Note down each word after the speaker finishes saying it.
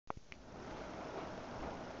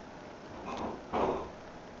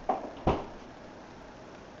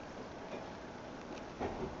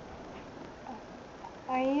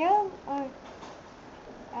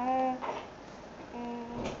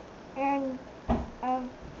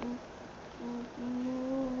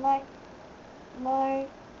my,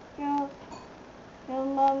 your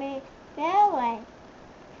mommy belly.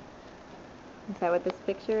 Is that what this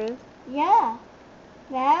picture is? Yeah.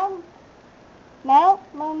 Now,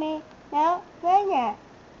 mommy, now, pregnant.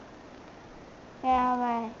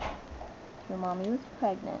 Belly. Your mommy was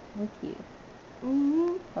pregnant with you.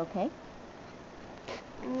 Mm-hmm. Okay.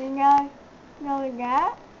 Know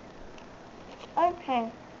that?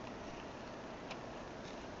 Okay.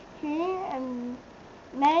 She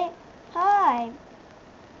made pie.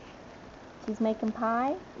 She's making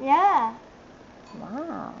pie? Yeah.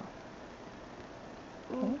 Wow.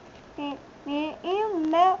 Okay. You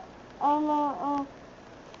melt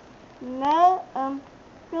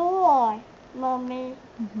joy, mommy.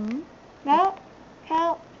 Mm-hmm. Melt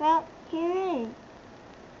kiwi.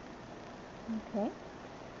 Okay.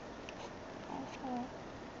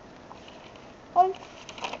 Oh.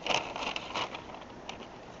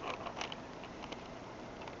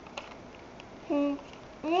 He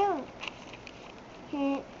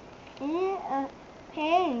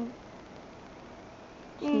pain.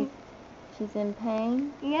 She's in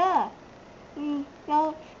pain? Yeah.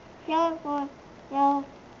 No,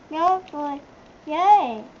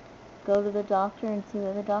 yay. Go to the doctor and see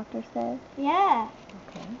what the doctor says? Yeah.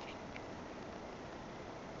 Okay.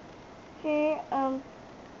 She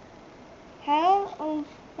have a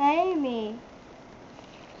baby.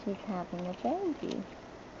 She's having a baby.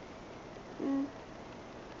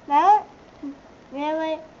 That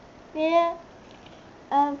really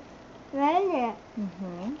pregnant.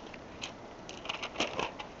 Mm-hmm.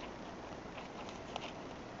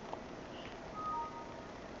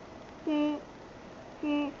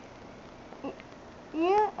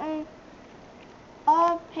 You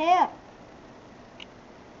are pants.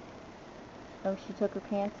 Oh, she took her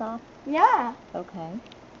pants off? Yeah. Okay.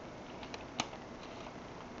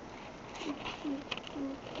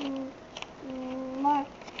 My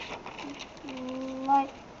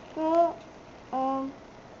girl,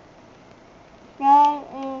 that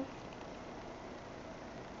is,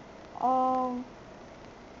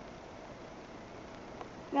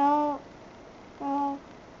 no,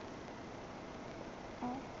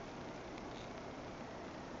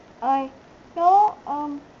 I saw,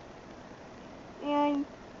 in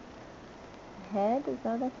Head? Is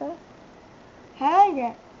that what that says?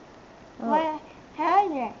 Harriet. Oh. Well,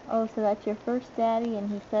 Harriet. Oh, so that's your first daddy and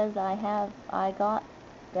he says I got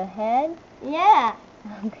the head? Yeah.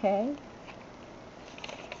 Okay.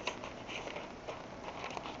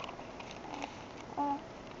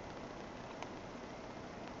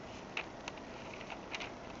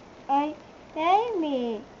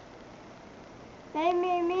 Baby.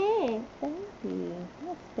 Baby me. Baby.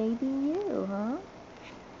 That's baby you, huh?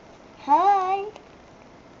 Hi.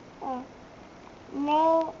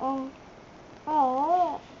 No, no.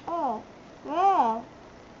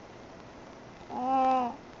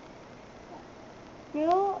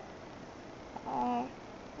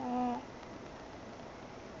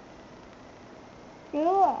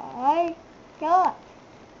 You, I got.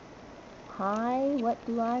 Hi, what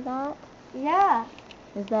do I got? Yeah.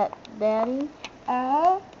 Is that daddy?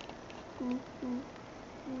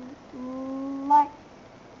 My,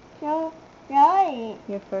 so, daddy.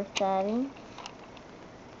 Your first daddy?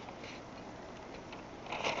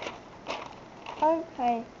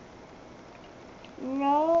 Okay.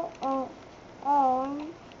 No, no.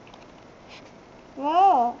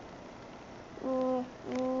 What?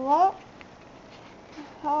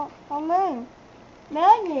 How many?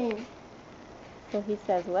 Maddie. So he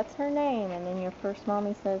says, what's her name? And then your first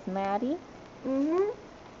mommy says, Maddie? Mm-hmm.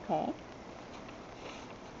 Okay.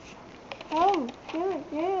 Oh,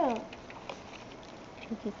 cute.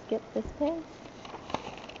 Did you skip this page?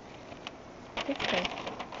 This page.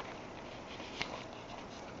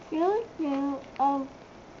 You,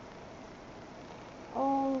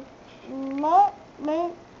 not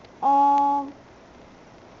me,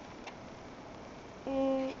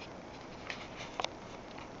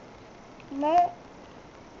 let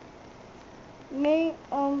me,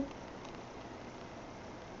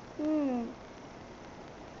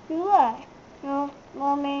 do it. No,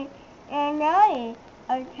 mommy and daddy,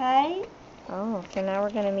 okay? Oh, so now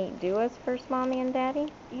we're going to meet Dua's first mommy and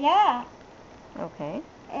daddy? Yeah. Okay.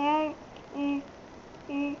 And,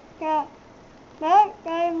 got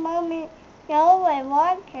birthday mommy always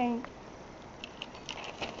watching.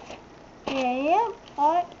 Yeah,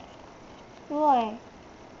 what? Boy.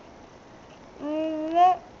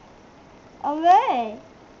 Look away.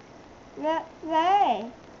 Look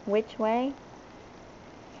away. Which way?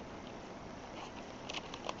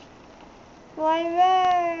 Right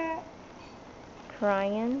there.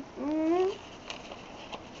 crying.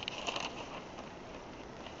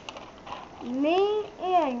 Me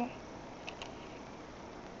in.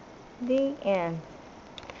 The end.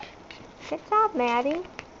 Good job, Maddie.